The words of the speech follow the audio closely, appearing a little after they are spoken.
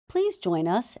Please join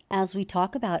us as we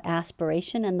talk about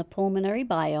aspiration and the pulmonary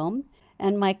biome,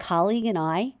 and my colleague and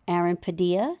I, Aaron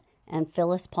Padilla and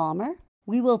Phyllis Palmer,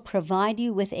 we will provide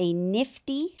you with a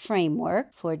nifty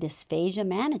framework for dysphagia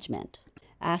management.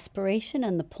 Aspiration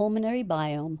and the pulmonary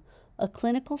biome, a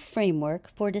clinical framework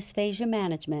for dysphagia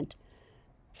management,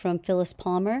 from Phyllis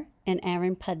Palmer and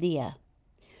Aaron Padilla.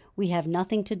 We have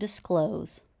nothing to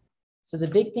disclose. So the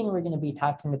big thing we're going to be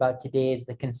talking about today is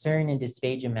the concern in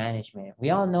dysphagia management.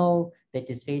 We all know that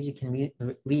dysphagia can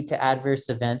lead to adverse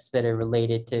events that are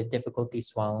related to difficulty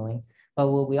swallowing. But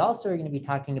what we also are going to be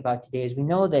talking about today is we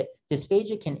know that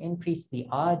dysphagia can increase the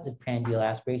odds of prandial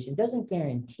aspiration. It doesn't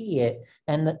guarantee it.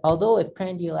 And although if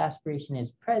prandial aspiration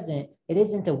is present, it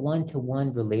isn't a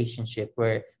one-to-one relationship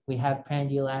where we have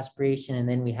prandial aspiration and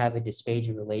then we have a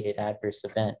dysphagia-related adverse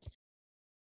event.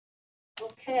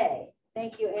 Okay.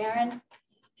 Thank you, Aaron.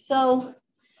 So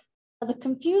the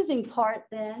confusing part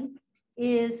then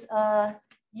is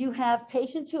you have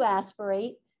patients who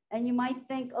aspirate, and you might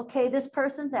think, okay, this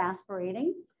person's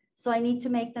aspirating, so I need to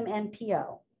make them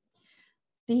NPO.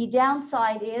 The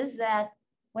downside is that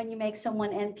when you make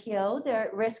someone NPO, they're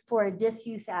at risk for a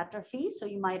disuse atrophy, so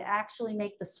you might actually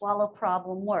make the swallow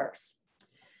problem worse.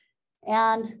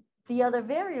 And the other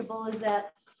variable is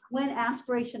that when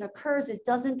aspiration occurs, it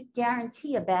doesn't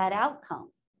guarantee a bad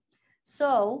outcome.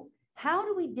 So how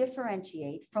do we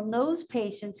differentiate from those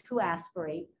patients who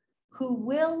aspirate, who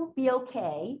will be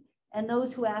okay, and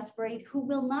those who aspirate who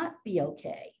will not be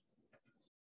okay?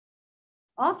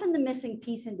 Often the missing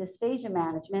piece in dysphagia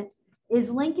management is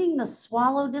linking the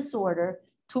swallow disorder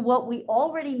to what we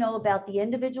already know about the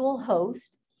individual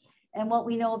host and what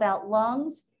we know about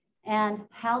lungs and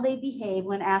how they behave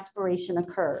when aspiration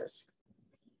occurs.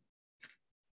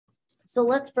 So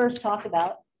let's first talk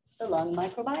about the lung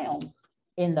microbiome.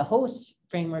 In the host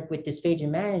framework with dysphagia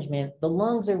management, the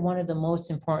lungs are one of the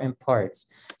most important parts.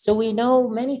 So we know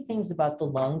many things about the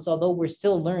lungs, although we're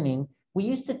still learning. We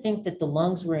used to think that the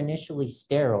lungs were initially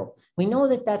sterile. We know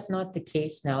that that's not the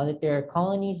case now, that there are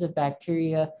colonies of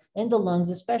bacteria in the lungs,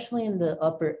 especially in the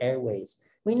upper airways.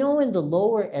 We know in the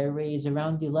lower airways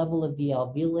around the level of the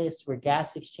alveolus where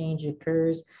gas exchange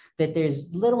occurs, that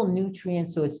there's little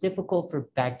nutrients, so it's difficult for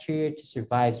bacteria to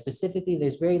survive. Specifically,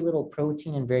 there's very little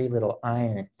protein and very little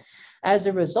iron. As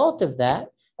a result of that,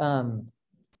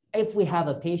 if we have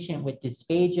a patient with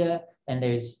dysphagia and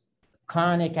there's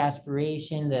chronic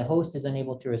aspiration, the host is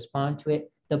unable to respond to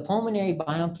it, the pulmonary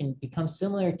biome can become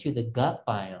similar to the gut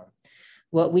biome.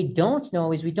 What we don't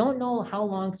know is we don't know how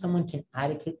long someone can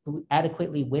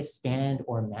adequately withstand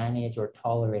or manage or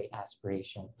tolerate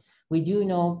aspiration. We do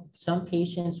know some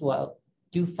patients will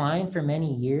do fine for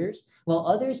many years, while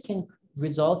others can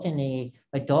result in an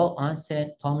adult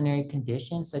onset pulmonary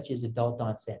condition, such as adult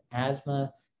onset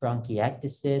asthma,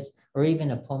 bronchiectasis, or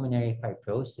even a pulmonary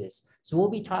fibrosis. So we'll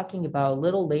be talking about a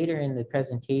little later in the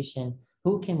presentation,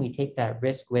 who can we take that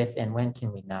risk with and when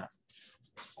can we not?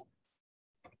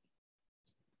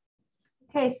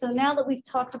 Okay, so now that we've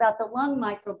talked about the lung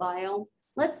microbiome,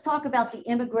 let's talk about the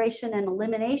immigration and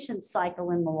elimination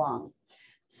cycle in the lung.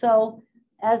 So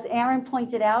as Aaron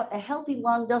pointed out, a healthy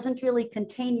lung doesn't really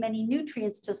contain many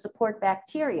nutrients to support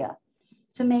bacteria.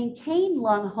 To maintain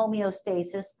lung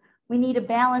homeostasis, we need a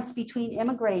balance between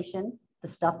immigration, the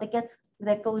stuff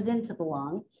that goes into the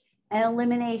lung, and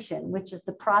elimination, which is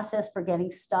the process for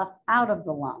getting stuff out of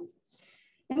the lung.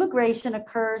 Immigration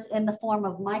occurs in the form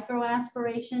of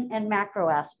microaspiration and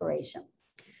macroaspiration.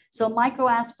 So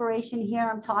microaspiration here,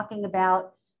 I'm talking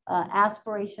about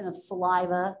aspiration of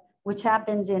saliva, which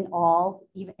happens in all,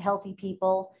 even healthy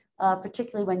people,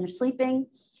 particularly when you're sleeping.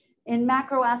 In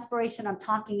macroaspiration, I'm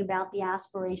talking about the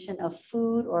aspiration of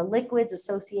food or liquids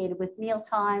associated with meal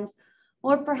times,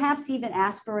 or perhaps even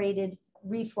aspirated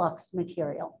reflux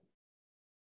material.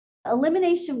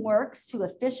 Elimination works to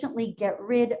efficiently get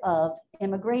rid of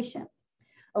immigration.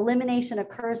 Elimination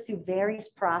occurs through various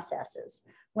processes.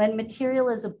 When material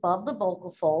is above the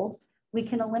vocal folds, we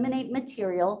can eliminate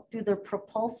material through the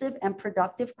propulsive and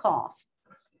productive cough.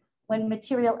 When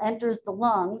material enters the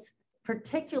lungs,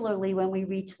 particularly when we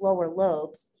reach lower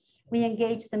lobes, we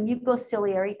engage the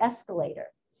mucociliary escalator.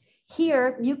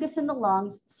 Here, mucus in the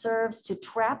lungs serves to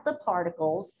trap the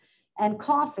particles, and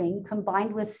coughing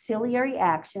combined with ciliary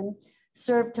action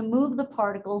serve to move the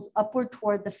particles upward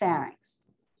toward the pharynx.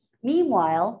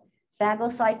 Meanwhile,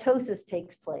 phagocytosis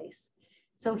takes place.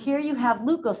 So here you have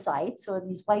leukocytes, or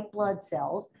these white blood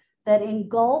cells, that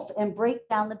engulf and break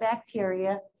down the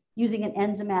bacteria using an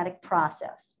enzymatic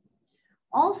process.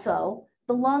 Also,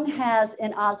 the lung has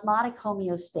an osmotic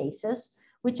homeostasis,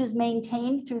 which is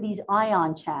maintained through these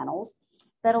ion channels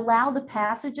that allow the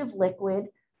passage of liquid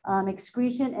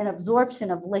excretion and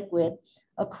absorption of liquid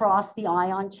across the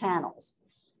ion channels.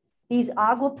 These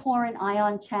aquaporin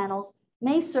ion channels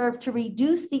may serve to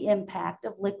reduce the impact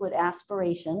of liquid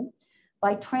aspiration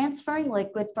by transferring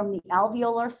liquid from the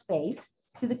alveolar space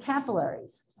to the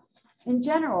capillaries. In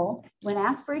general, when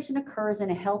aspiration occurs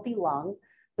in a healthy lung,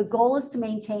 the goal is to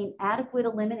maintain adequate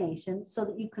elimination so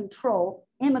that you control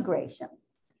immigration.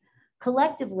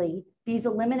 Collectively, these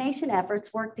elimination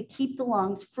efforts work to keep the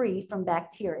lungs free from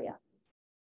bacteria.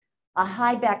 A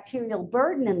high bacterial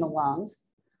burden in the lungs,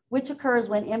 which occurs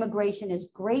when immigration is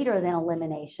greater than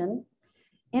elimination,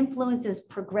 influences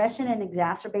progression and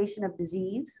exacerbation of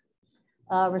disease,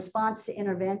 response to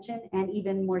intervention, and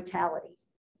even mortality.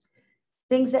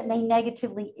 Things that may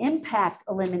negatively impact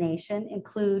elimination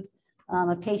include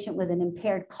a patient with an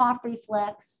impaired cough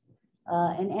reflex,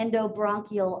 an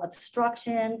endobronchial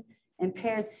obstruction,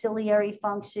 impaired ciliary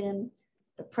function,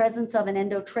 the presence of an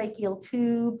endotracheal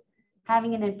tube,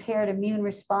 having an impaired immune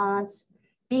response,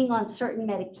 being on certain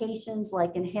medications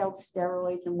like inhaled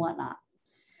steroids and whatnot.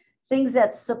 Things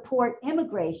that support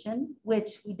immigration,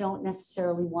 which we don't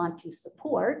necessarily want to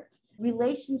support,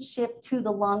 relationship to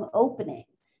the lung opening.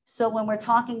 So when we're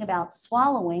talking about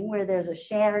swallowing, where there's a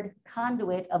shared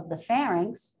conduit of the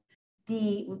pharynx,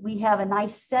 we have a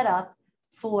nice setup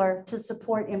to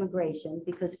support immigration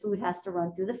because food has to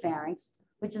run through the pharynx,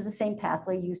 which is the same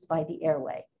pathway used by the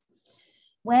airway.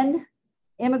 When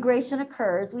immigration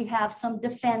occurs, we have some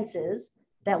defenses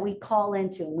that we call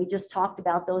into. And we just talked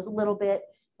about those a little bit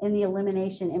in the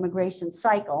elimination immigration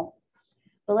cycle.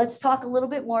 But let's talk a little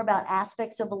bit more about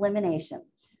aspects of elimination.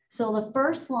 So the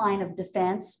first line of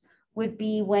defense would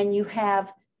be when you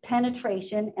have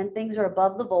penetration and things are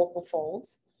above the vocal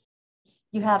folds.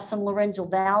 You have some laryngeal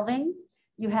valving.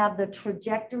 You have the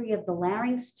trajectory of the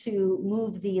larynx to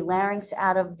move the larynx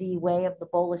out of the way of the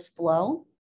bolus flow.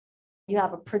 You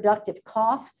have a productive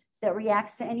cough that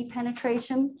reacts to any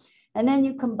penetration. And then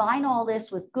you combine all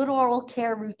this with good oral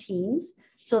care routines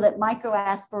so that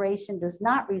microaspiration does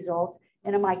not result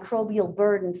in a microbial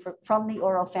burden from the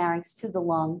oropharynx to the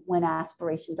lung when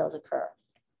aspiration does occur.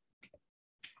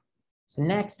 So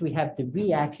next we have the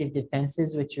reactive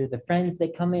defenses, which are the friends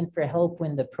that come in for help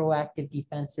when the proactive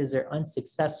defenses are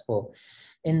unsuccessful.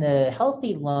 In the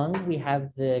healthy lung, we have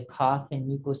the cough and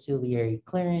mucociliary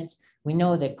clearance. We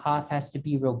know that cough has to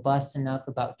be robust enough,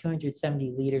 about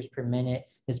 270 liters per minute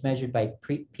is measured by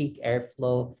peak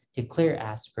airflow to clear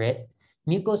aspirate.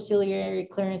 Mucociliary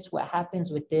clearance, what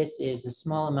happens with this is a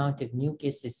small amount of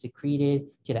mucus is secreted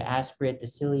to the aspirate. The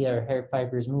cilia or hair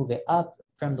fibers move it up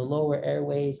from the lower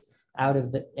airways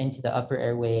into the upper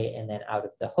airway and then out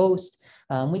of the host.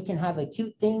 We can have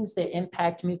acute things that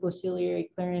impact mucociliary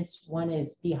clearance. One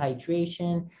is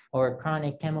dehydration or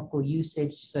chronic chemical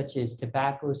usage such as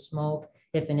tobacco smoke.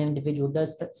 If an individual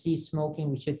does cease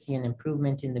smoking, we should see an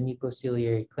improvement in the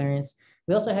mucociliary clearance.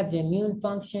 We also have the immune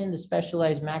function, the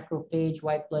specialized macrophage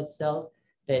white blood cell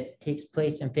that takes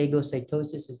place in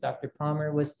phagocytosis, as Dr.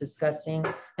 Palmer was discussing.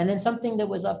 And then something that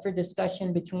was up for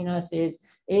discussion between us is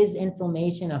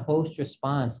inflammation a host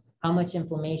response? How much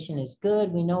inflammation is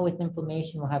good? We know with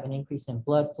inflammation, we'll have an increase in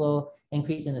blood flow,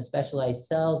 increase in the specialized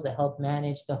cells that help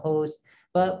manage the host.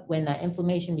 But when that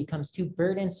inflammation becomes too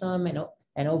burdensome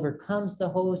and overcomes the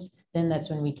host, then that's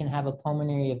when we can have a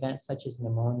pulmonary event such as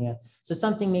pneumonia. So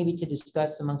something maybe to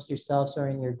discuss amongst yourselves or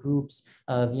in your groups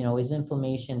of, is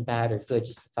inflammation bad or good?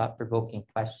 Just a thought-provoking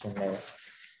question there.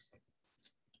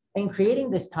 In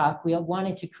creating this talk, we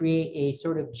wanted to create a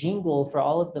sort of jingle for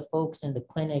all of the folks in the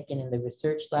clinic and in the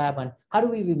research lab on how do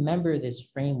we remember this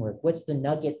framework? What's the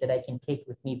nugget that I can take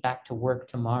with me back to work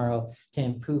tomorrow to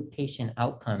improve patient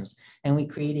outcomes? And we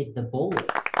created the bolus.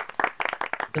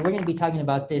 So we're going to be talking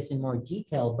about this in more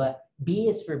detail, but B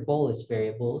is for bolus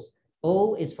variables,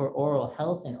 O is for oral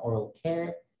health and oral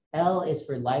care, L is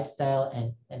for lifestyle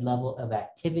and level of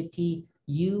activity,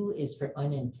 U is for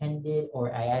unintended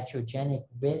or iatrogenic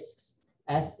risks,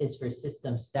 S is for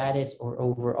system status or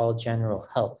overall general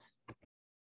health.